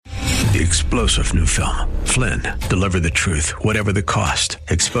The explosive new film, Flynn, deliver the truth, whatever the cost.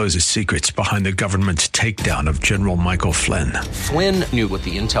 Exposes secrets behind the government's takedown of General Michael Flynn. Flynn knew what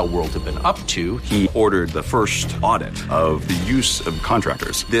the intel world had been up to. He ordered the first audit of the use of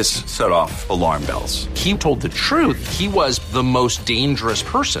contractors. This set off alarm bells. He told the truth. He was the most dangerous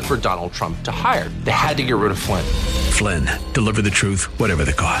person for Donald Trump to hire. They had to get rid of Flynn. Flynn, deliver the truth, whatever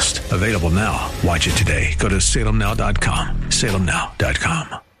the cost. Available now. Watch it today. Go to salemnow.com.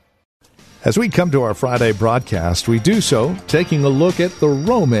 salemnow.com. As we come to our Friday broadcast, we do so taking a look at the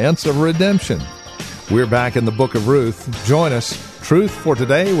romance of redemption. We're back in the book of Ruth. Join us, Truth for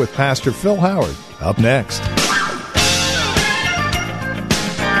Today with Pastor Phil Howard. Up next.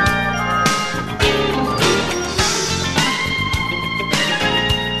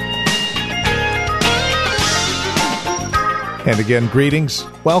 And again, greetings.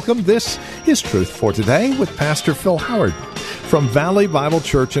 Welcome. This is Truth for Today with Pastor Phil Howard from Valley Bible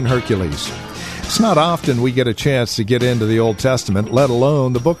Church in Hercules. It's not often we get a chance to get into the Old Testament, let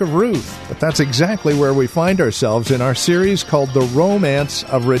alone the book of Ruth. But that's exactly where we find ourselves in our series called The Romance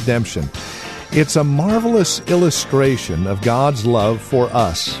of Redemption. It's a marvelous illustration of God's love for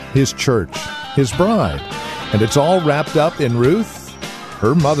us, His church, His bride. And it's all wrapped up in Ruth,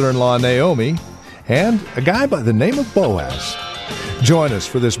 her mother-in-law Naomi, and a guy by the name of Boaz. Join us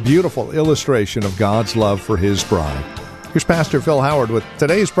for this beautiful illustration of God's love for His bride. Here's Pastor Phil Howard with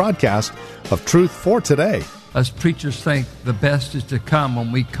today's broadcast of Truth for Today. Us preachers think the best is to come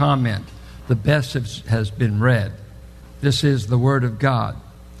when we comment. The best has been read. This is the Word of God.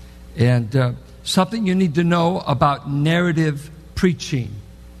 And something you need to know about narrative preaching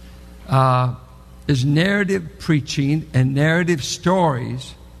is narrative preaching and narrative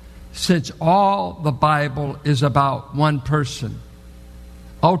stories, since all the Bible is about one person.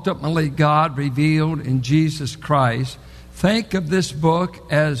 Ultimately, God revealed in Jesus Christ. Think of this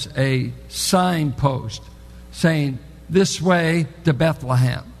book as a signpost saying, this way to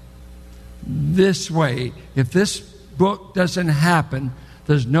Bethlehem. This way. If this book doesn't happen,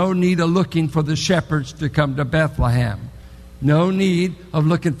 there's no need of looking for the shepherds to come to Bethlehem. No need of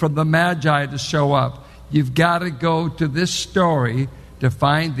looking for the Magi to show up. You've got to go to this story to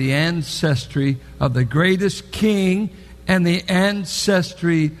find the ancestry of the greatest king and the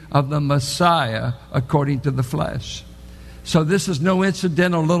ancestry of the Messiah according to the flesh. So this is no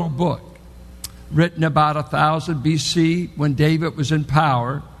incidental little book written about 1000 BC when David was in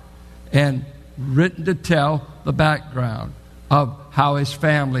power, and written to tell the background of how his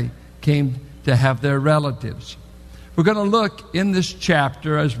family came to have their relatives. We're going to look in this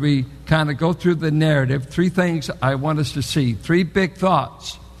chapter as we kind of go through the narrative. Three things I want us to see. Three big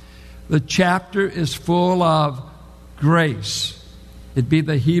thoughts. The chapter is full of grace. It'd be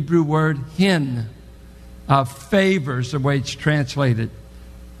the Hebrew word hin, favors, the way it's translated.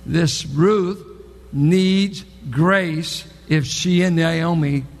 This Ruth needs grace if she and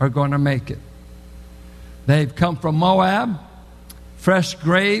Naomi are going to make it. They've come from Moab, fresh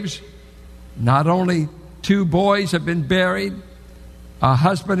graves. Not only 2 boys have been buried, a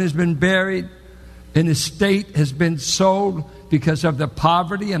husband has been buried, an estate has been sold because of the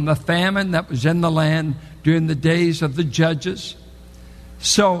poverty and the famine that was in the land during the days of the judges.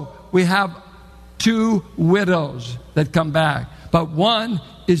 So we have 2 widows that come back, but one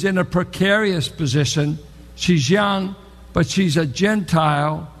is in a precarious position. She's young, but she's a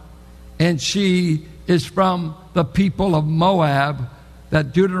Gentile, and she is from the people of Moab,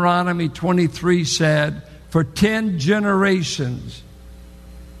 that Deuteronomy 23 said, for 10 generations,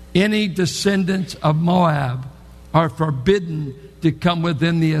 any descendants of Moab are forbidden to come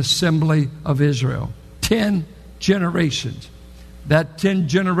within the assembly of Israel. 10 generations. That 10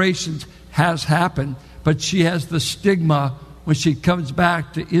 generations has happened, but she has the stigma when she comes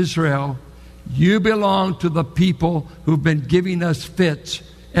back to Israel. You belong to the people who've been giving us fits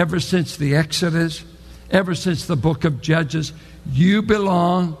ever since the Exodus, ever since the book of Judges. You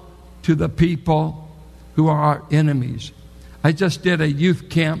belong to the people who are our enemies. I just did a youth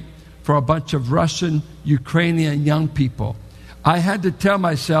camp for a bunch of Russian, Ukrainian young people. I had to tell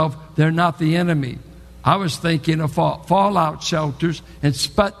myself they're not the enemy. I was thinking of fallout shelters and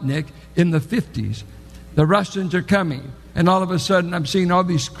Sputnik in the 50s. The Russians are coming. And all of a sudden, I'm seeing all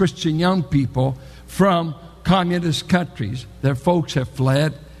these Christian young people from communist countries. Their folks have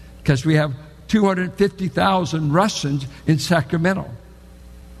fled because we have 250,000 Russians in Sacramento.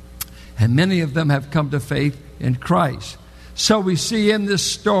 And many of them have come to faith in Christ. So we see in this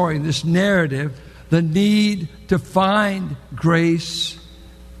story, this narrative, the need to find grace,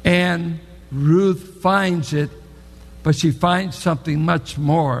 and Ruth finds it, but she finds something much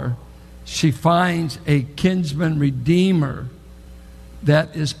more. She finds a kinsman redeemer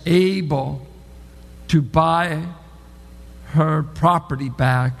that is able to buy her property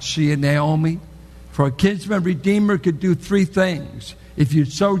back, she and Naomi. For a kinsman redeemer could do three things. If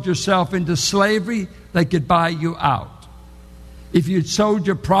you'd sold yourself into slavery, they could buy you out. If you'd sold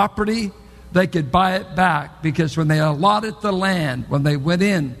your property, they could buy it back, because when they allotted the land, when they went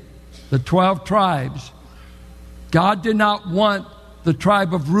in, the 12 tribes, God did not want the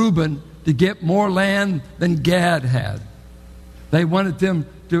tribe of Reuben to get more land than Gad had. They wanted them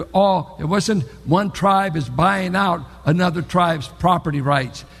to all, it wasn't one tribe is buying out another tribe's property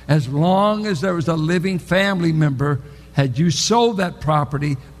rights. As long as there was a living family member, had you sold that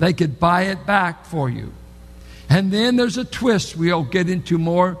property, they could buy it back for you. And then there's a twist we'll get into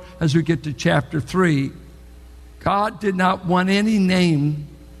more as we get to chapter 3. God did not want any name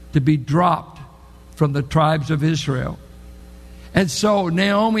to be dropped from the tribes of Israel. And so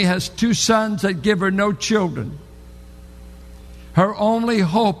Naomi has 2 sons that give her no children. Her only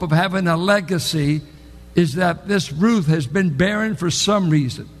hope of having a legacy is that this Ruth has been barren for some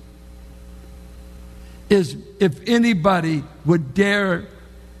reason. Is if anybody would dare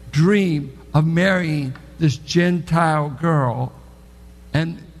dream of marrying this Gentile girl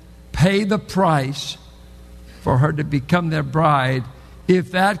and pay the price for her to become their bride,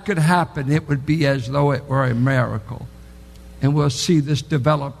 if that could happen, it would be as though it were a miracle. And we'll see this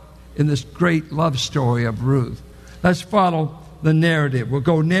develop in this great love story of Ruth. Let's follow the narrative. We'll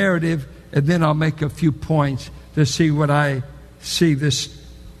go narrative, and then I'll make a few points to see what I see this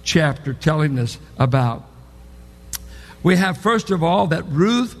chapter telling us about. We have, first of all, that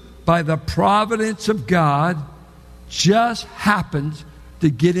Ruth, by the providence of God, just happens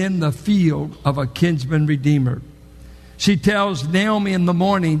to get in the field of a kinsman redeemer. She tells Naomi in the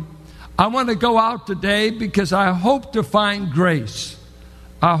morning, I want to go out today because I hope to find grace.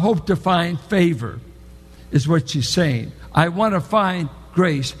 I hope to find favor, is what she's saying. I want to find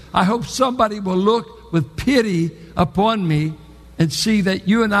grace. I hope somebody will look with pity upon me and see that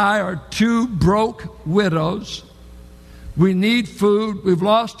you and I are 2 broke widows. We need food. We've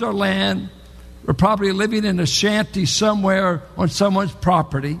lost our land. We're probably living in a shanty somewhere on someone's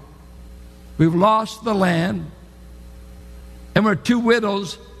property. We've lost the land. And we're 2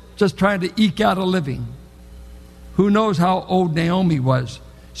 widows just trying to eke out a living. Who knows how old Naomi was?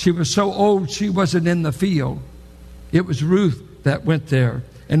 She was so old she wasn't in the field. It was Ruth that went there.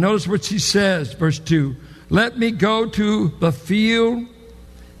 And notice what she says, verse 2. Let me go to the field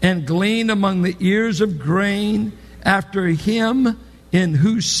and glean among the ears of grain after him in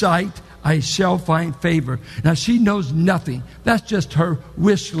whose sight I shall find favor. Now, she knows nothing. That's just her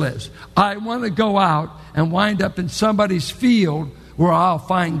wish list. I want to go out and wind up in somebody's field where I'll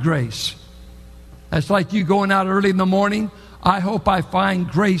find grace. That's like you going out early in the morning. I hope I find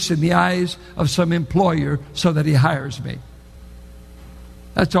grace in the eyes of some employer so that he hires me.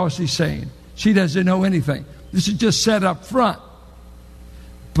 That's all she's saying. She doesn't know anything. This is just set up front.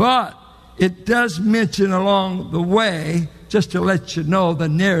 But it does mention along the way, just to let you know the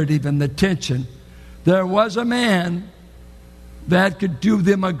narrative and the tension, there was a man that could do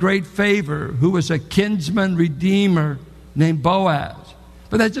them a great favor who was a kinsman redeemer named Boaz.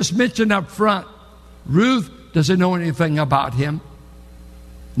 But that's just mentioned up front. Ruth doesn't know anything about him.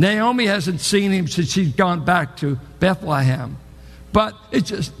 Naomi hasn't seen him since she's gone back to Bethlehem. But it's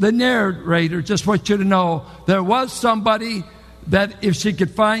just the narrator just wants you to know there was somebody that if she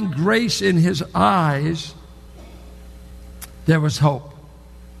could find grace in his eyes, there was hope.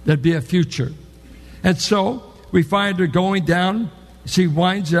 There'd be a future. And so we find her going down. She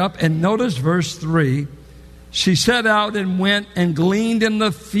winds up, and notice verse 3. She set out and went and gleaned in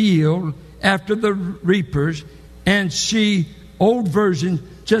the field after the reapers, and she, old version,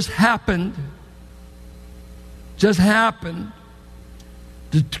 just happened to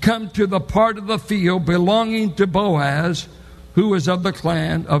come to the part of the field belonging to Boaz, who was of the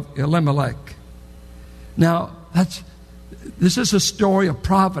clan of Elimelech. Now, this is a story of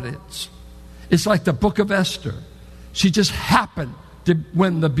providence. It's like the book of Esther. She just happened to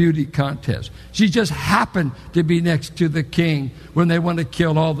win the beauty contest. She just happened to be next to the king when they want to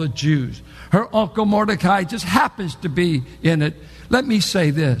kill all the Jews. Her uncle Mordecai just happens to be in it. Let me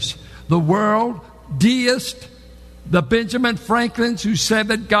say this. The world, deists, the Benjamin Franklins who said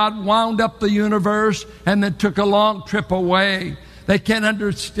that God wound up the universe and then took a long trip away, they can't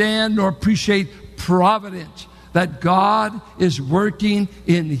understand nor appreciate providence, that God is working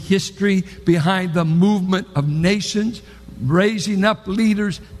in history behind the movement of nations, raising up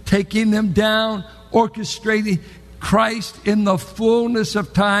leaders, taking them down, orchestrating. Christ in the fullness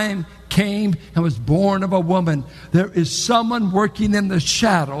of time came and was born of a woman. There is someone working in the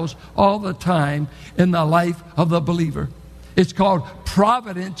shadows all the time in the life of the believer. It's called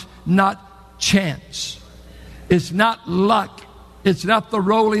providence, not chance. It's not luck. It's not the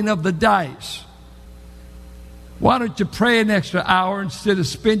rolling of the dice. Why don't you pray an extra hour instead of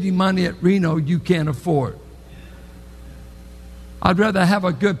spending money at Reno you can't afford? I'd rather have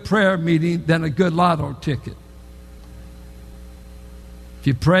a good prayer meeting than a good lotto ticket. If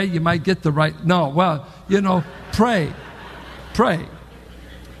you pray, you might get the right... No, well, pray. Pray.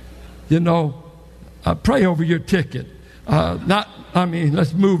 Pray over your ticket.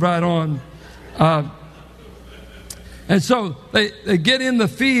 Let's move right on. And so they get in the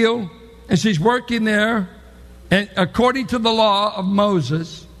field, and she's working there. And according to the law of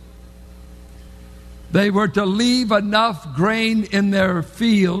Moses, they were to leave enough grain in their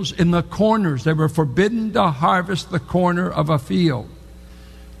fields in the corners. They were forbidden to harvest the corner of a field,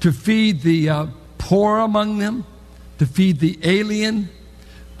 to feed the poor among them, to feed the alien.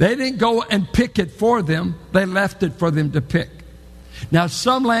 They didn't go and pick it for them. They left it for them to pick. Now,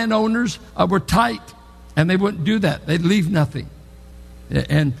 some landowners were tight, and they wouldn't do that. They'd leave nothing.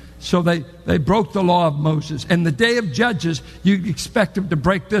 And so they broke the law of Moses. And the day of Judges, you expect them to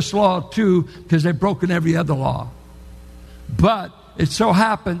break this law too, because they've broken every other law. But it so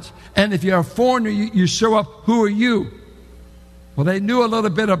happens, and if you're a foreigner, you show up, who are you? Well, they knew a little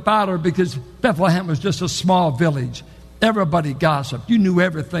bit about her because Bethlehem was just a small village. Everybody gossiped. You knew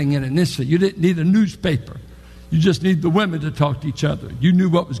everything in an instant. You didn't need a newspaper. You just need the women to talk to each other. You knew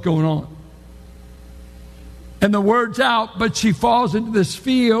what was going on. And the word's out, but she falls into this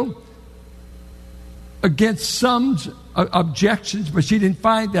field against some objections, but she didn't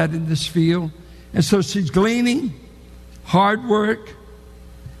find that in this field. And so she's gleaning, hard work,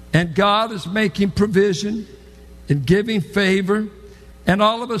 and God is making provision and giving favor. And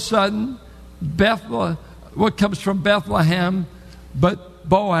all of a sudden, what comes from Bethlehem, but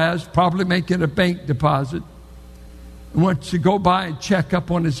Boaz, probably making a bank deposit, wants to go by and check up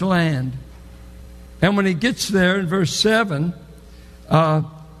on his land. And when he gets there in verse 7,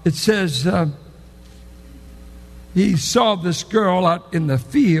 it says he saw this girl out in the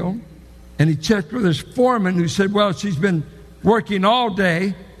field, and he checked with his foreman, who said, well, she's been working all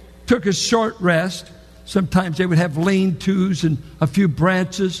day, took a short rest. Sometimes they would have lean-tos and a few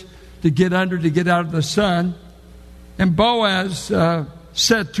branches to get under, to get out of the sun. And Boaz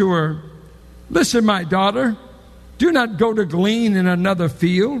said to her, listen, my daughter, do not go to glean in another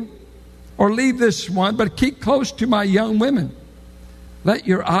field, or leave this one, but keep close to my young women. Let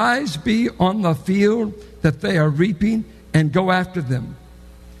your eyes be on the field that they are reaping, and go after them.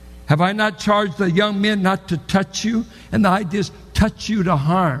 Have I not charged the young men not to touch you? And the idea is touch you to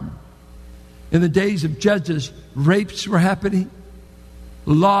harm. In the days of Judges, rapes were happening.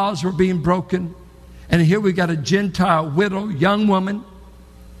 Laws were being broken. And here we got a Gentile widow, young woman.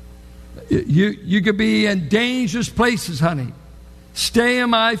 You could be in dangerous places, honey. Stay in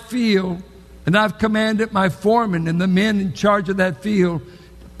my field, and I've commanded my foreman and the men in charge of that field,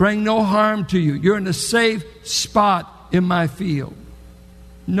 bring no harm to you. You're in a safe spot in my field.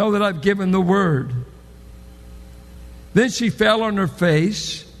 Know that I've given the word. Then she fell on her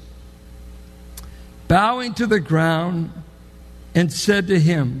face, bowing to the ground, and said to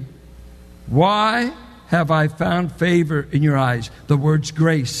him, why have I found favor in your eyes? The word's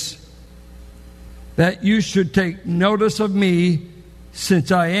grace. That you should take notice of me,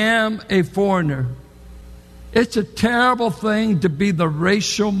 since I am a foreigner. It's a terrible thing to be the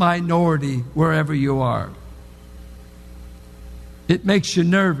racial minority wherever you are. It makes you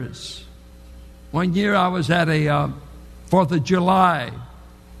nervous. One year I was at a 4th of July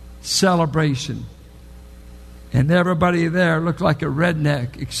celebration, and everybody there looked like a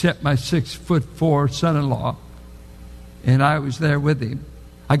redneck except my 6'4" son-in-law, and I was there with him.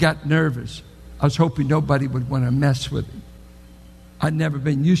 I got nervous. I was hoping nobody would want to mess with him. I'd never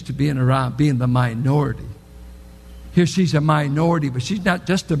been used to being around being the minority. Here she's a minority, but she's not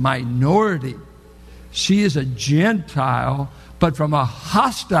just a minority. She is a Gentile, but from a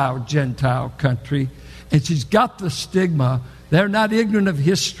hostile Gentile country, and she's got the stigma. They're not ignorant of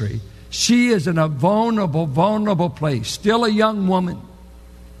history. She is in a vulnerable place, still a young woman.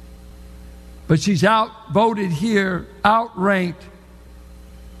 But she's outvoted here, outranked.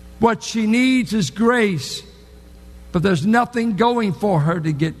 What she needs is grace. But there's nothing going for her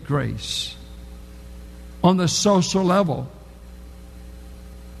to get grace on the social level.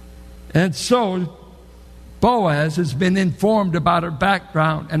 And so Boaz has been informed about her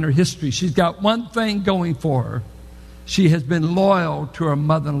background and her history. She's got one thing going for her. She has been loyal to her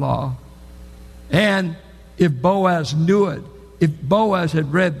mother-in-law. And if Boaz knew it, if Boaz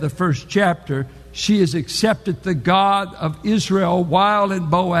had read the first chapter, she has accepted the God of Israel while in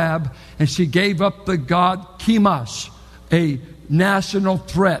Moab, and she gave up the god Chemosh, a national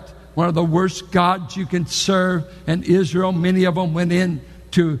threat, one of the worst gods you can serve. And Israel, many of them went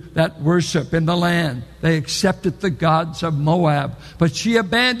into that worship in the land. They accepted the gods of Moab, but she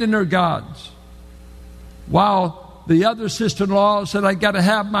abandoned her gods. While the other sister-in-law said, I got to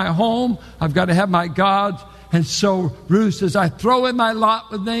have my home, I've got to have my gods. And so Ruth says, I throw in my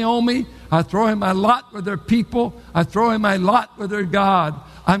lot with Naomi, I throw in my lot with her people, I throw in my lot with her God.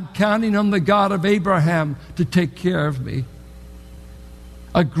 I'm counting on the God of Abraham to take care of me.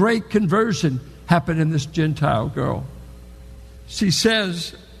 A great conversion happened in this Gentile girl. She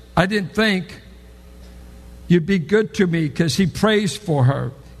says, I didn't think you'd be good to me, because he prays for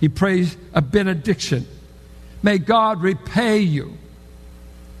her. He prays a benediction. May God repay you.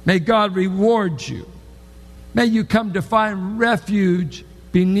 May God reward you. May you come to find refuge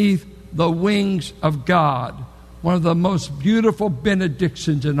beneath the wings of God. One of the most beautiful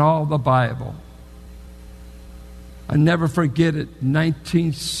benedictions in all the Bible. I never forget it.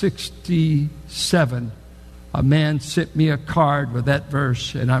 1967, a man sent me a card with that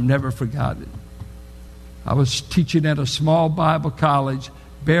verse, and I've never forgotten it. I was teaching at a small Bible college,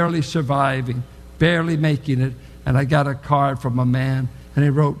 barely surviving, barely making it, and I got a card from a man, and he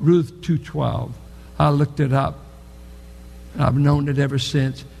wrote Ruth 2:12. I looked it up, and I've known it ever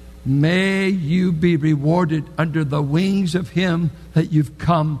since. May you be rewarded under the wings of him that you've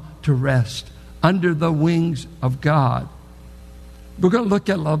come to rest, under the wings of God. We're going to look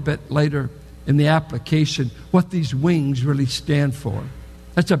at a little bit later in the application what these wings really stand for.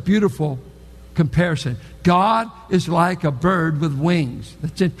 That's a beautiful comparison. God is like a bird with wings.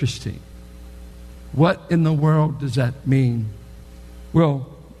 That's interesting. What in the world does that mean? We'll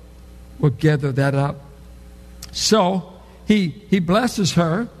gather that up. So he blesses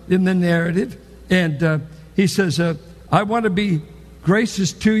her in the narrative, and he says, I want to be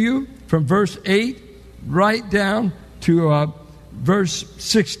gracious to you, from verse 8 right down to verse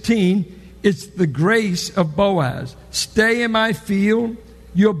 16. It's the grace of Boaz. Stay in my field.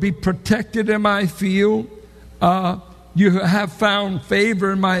 You'll be protected in my field. You have found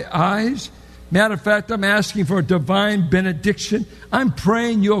favor in my eyes. Matter of fact, I'm asking for a divine benediction. I'm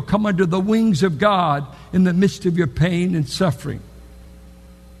praying you'll come under the wings of God in the midst of your pain and suffering.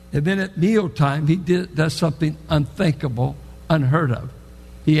 And then at mealtime, he does something unthinkable, unheard of.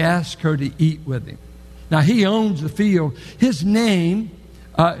 He asks her to eat with him. Now, he owns the field. His name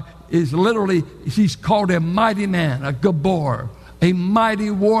is literally, he's called a mighty man, a Gabor, a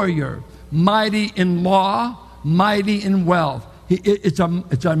mighty warrior, mighty in law, mighty in wealth. It's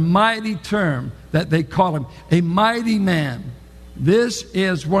a mighty term that they call him, a mighty man. This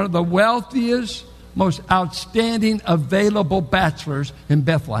is one of the wealthiest, most outstanding available bachelors in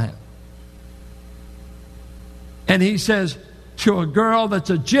Bethlehem. And he says to a girl that's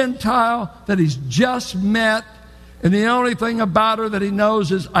a Gentile that he's just met, and the only thing about her that he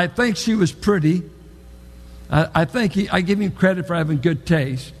knows is, I think she was pretty. I give him credit for having good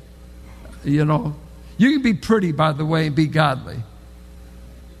taste. You know, you can be pretty, by the way, and be godly.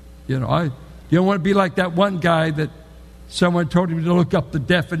 You know, you don't want to be like that one guy that someone told him to look up the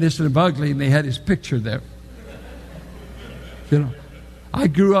definition of ugly, and they had his picture there. You know, I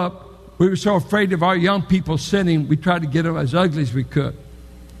grew up, we were so afraid of our young people sinning, we tried to get them as ugly as we could.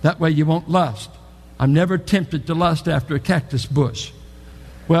 That way you won't lust. I'm never tempted to lust after a cactus bush.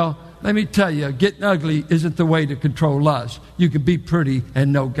 Well, let me tell you, getting ugly isn't the way to control lust. You can be pretty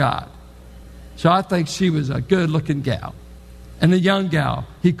and know God. So I think she was a good-looking gal. And the young gal,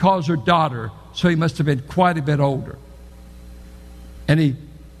 he calls her daughter, so he must have been quite a bit older. And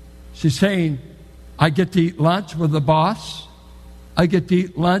she's saying, I get to eat lunch with the boss. I get to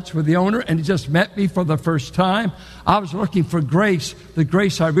eat lunch with the owner, and he just met me for the first time. I was looking for grace. The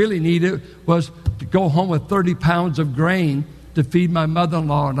grace I really needed was to go home with 30 pounds of grain to feed my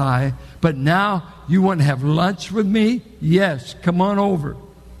mother-in-law and I. But now you want to have lunch with me? Yes, come on over.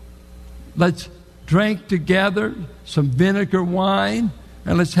 Let's drink together some vinegar wine,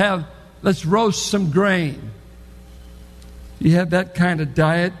 and let's roast some grain. If you have that kind of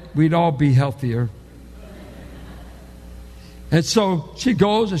diet, we'd all be healthier. And so she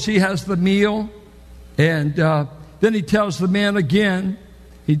goes and she has the meal, and then he tells the man again,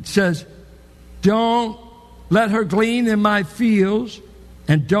 he says, don't let her glean in my fields,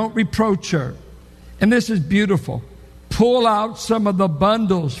 and don't reproach her. And this is beautiful. Pull out some of the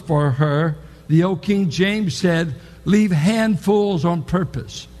bundles for her. The old King James said, leave handfuls on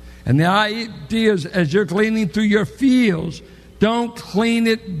purpose. And the idea is, as you're gleaning through your fields, don't clean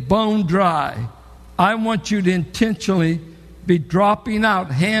it bone dry. I want you to intentionally be dropping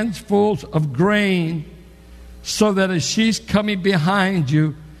out handfuls of grain so that as she's coming behind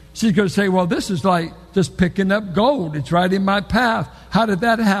you, She's going to say, well, this is like just picking up gold. It's right in my path. How did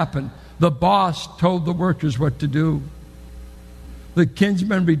that happen? The boss told the workers what to do. The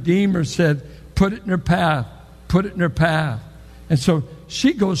kinsman redeemer said, put it in her path. Put it in her path. And so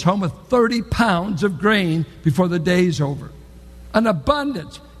she goes home with 30 pounds of grain before the day's over. An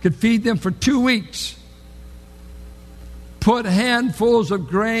abundance. Could feed them for 2 weeks. Put handfuls of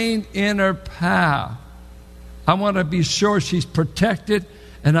grain in her path. I want to be sure she's protected,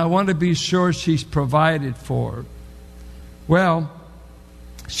 and I want to be sure she's provided for. Well,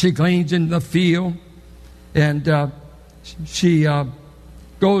 she gleans in the field, and she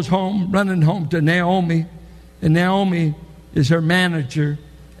goes home, running home to Naomi, and Naomi is her manager.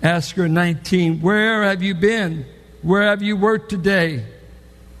 Ask her 19, where have you been? Where have you worked today?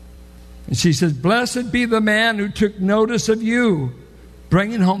 And she says, blessed be the man who took notice of you,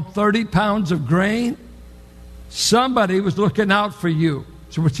 bringing home 30 pounds of grain. Somebody was looking out for you.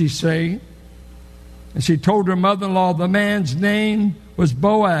 That's what she's saying. And she told her mother-in-law the man's name was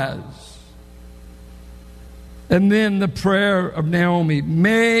Boaz. And then the prayer of Naomi,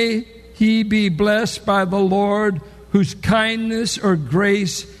 may he be blessed by the Lord, whose kindness or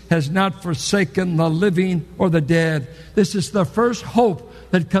grace has not forsaken the living or the dead. This is the first hope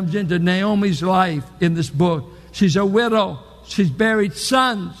that comes into Naomi's life in this book. She's a widow. She's buried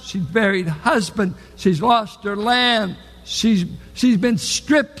sons. She's buried husband. She's lost her land. She's been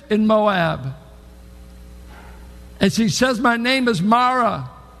stripped in Moab. And she says, my name is Mara.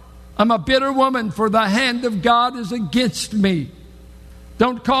 I'm a bitter woman, for the hand of God is against me.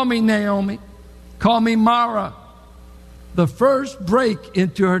 Don't call me Naomi. Call me Mara. The first break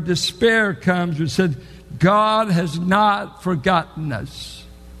into her despair comes and said, God has not forgotten us.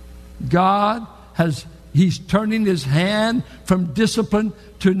 He's turning his hand from discipline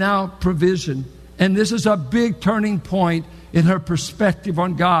to now provision. And this is a big turning point in her perspective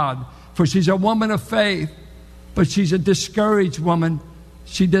on God. For she's a woman of faith, but she's a discouraged woman.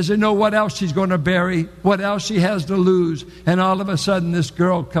 She doesn't know what else she's going to bury, what else she has to lose. And all of a sudden this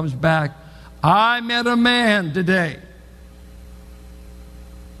girl comes back. I met a man today.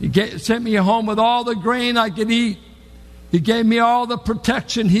 He sent me home with all the grain I could eat. He gave me all the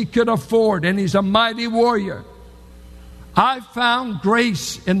protection he could afford, and he's a mighty warrior. I found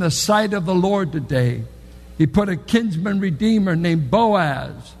grace in the sight of the Lord today. He put a kinsman redeemer named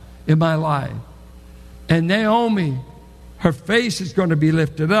Boaz in my life. And Naomi, her face is going to be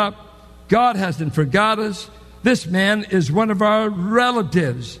lifted up. God hasn't forgot us. This man is one of our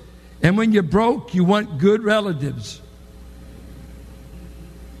relatives. And when you're broke, you want good relatives.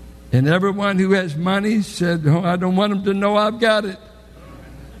 And everyone who has money said, oh, I don't want them to know I've got it.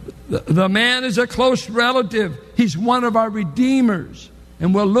 The man is a close relative. He's one of our redeemers.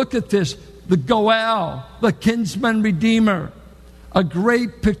 And we'll look at this, the Goel, the kinsman redeemer, a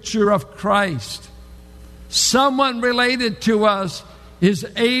great picture of Christ. Someone related to us is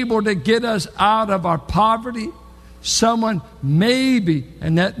able to get us out of our poverty. Someone maybe,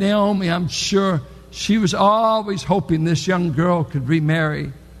 and that Naomi, I'm sure, she was always hoping this young girl could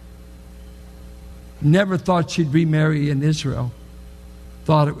remarry. Never thought she'd remarry in Israel.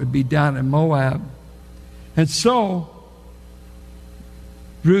 Thought it would be down in Moab. And so,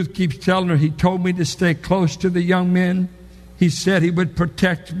 Ruth keeps telling her, he told me to stay close to the young men. He said he would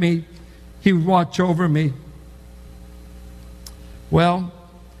protect me. He would watch over me. Well,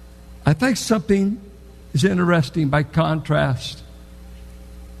 I think something is interesting by contrast.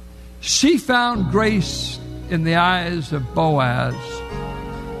 She found grace in the eyes of Boaz.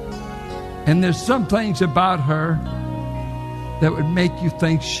 And there's some things about her that would make you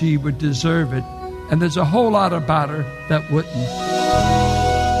think she would deserve it. And there's a whole lot about her that wouldn't.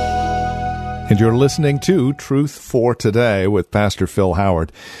 And you're listening to Truth for Today with Pastor Phil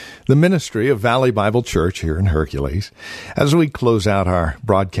Howard, the ministry of Valley Bible Church here in Hercules. As we close out our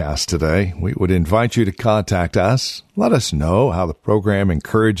broadcast today, we would invite you to contact us. Let us know how the program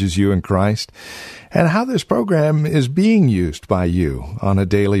encourages you in Christ and how this program is being used by you on a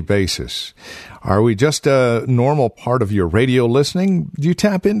daily basis. Are we just a normal part of your radio listening? Do you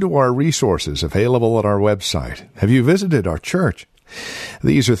tap into our resources available at our website? Have you visited our church?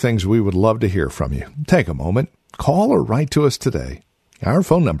 These are things we would love to hear from you. Take a moment, call or write to us today. Our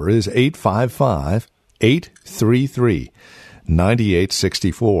phone number is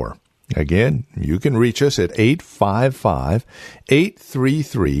 855-833-9864. Again, you can reach us at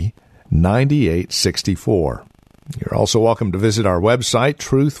 855-833-9864. You're also welcome to visit our website,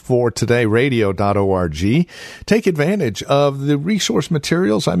 truthfortodayradio.org. Take advantage of the resource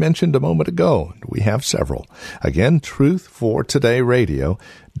materials I mentioned a moment ago. We have several. Again,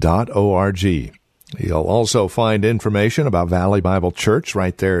 truthfortodayradio.org. You'll also find information about Valley Bible Church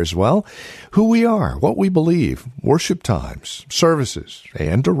right there as well, who we are, what we believe, worship times, services,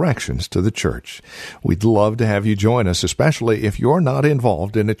 and directions to the church. We'd love to have you join us, especially if you're not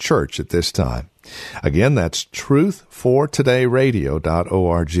involved in a church at this time. Again, that's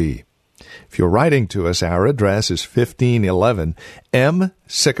truthfortodayradio.org. If you're writing to us, our address is 1511 M.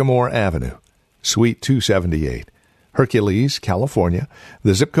 Sycamore Avenue, Suite 278. Hercules, California.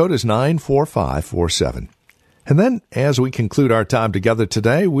 The zip code is 94547. And then, as we conclude our time together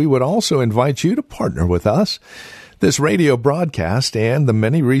today, we would also invite you to partner with us. This radio broadcast and the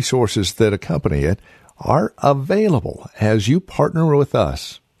many resources that accompany it are available as you partner with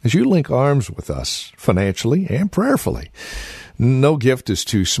us, as you link arms with us financially and prayerfully. No gift is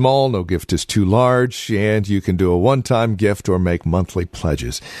too small, no gift is too large, and you can do a one-time gift or make monthly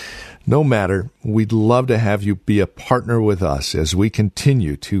pledges. No matter, we'd love to have you be a partner with us as we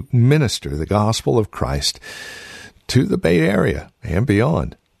continue to minister the gospel of Christ to the Bay Area and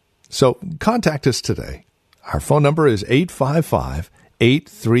beyond. So contact us today. Our phone number is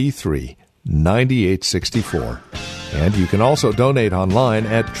 855-833-9864. And you can also donate online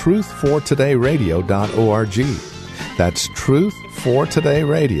at truthfortodayradio.org. That's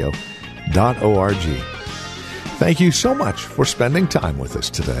truthfortodayradio.org. Thank you so much for spending time with us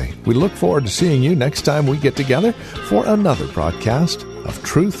today. We look forward to seeing you next time we get together for another broadcast of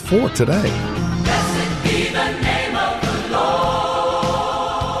Truth for Today. Blessed be the name of the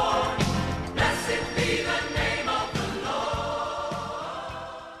Lord. Blessed be the name of the Lord.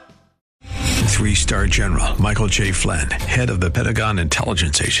 3-star General Michael J. Flynn, head of the Pentagon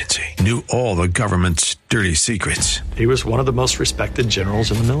Intelligence Agency, knew all the government's dirty secrets. He was one of the most respected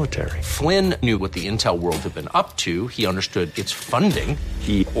generals in the military. Flynn knew what the intel world had been up to. He understood its funding.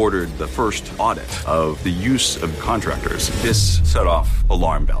 He ordered the first audit of the use of contractors. This set off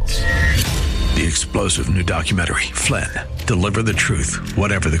alarm bells. The explosive new documentary, Flynn, Deliver the Truth,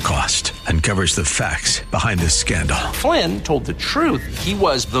 Whatever the Cost, uncovers the facts behind this scandal. Flynn told the truth. He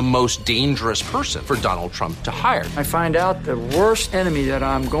was the most dangerous person for Donald Trump to hire. I find out the worst enemy that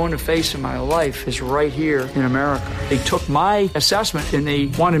I'm going to face in my life is right here in America. They took my assessment and they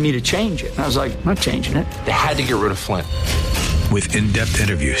wanted me to change it. And I was like, I'm not changing it. They had to get rid of Flynn. With in-depth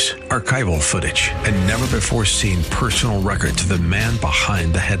interviews, archival footage, and never-before-seen personal records of the man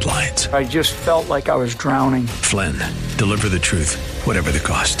behind the headlines. I just felt like I was drowning. Flynn, Deliver the Truth, Whatever the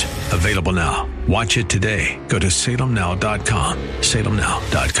Cost. Available now. Watch it today. Go to salemnow.com.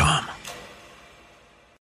 salemnow.com.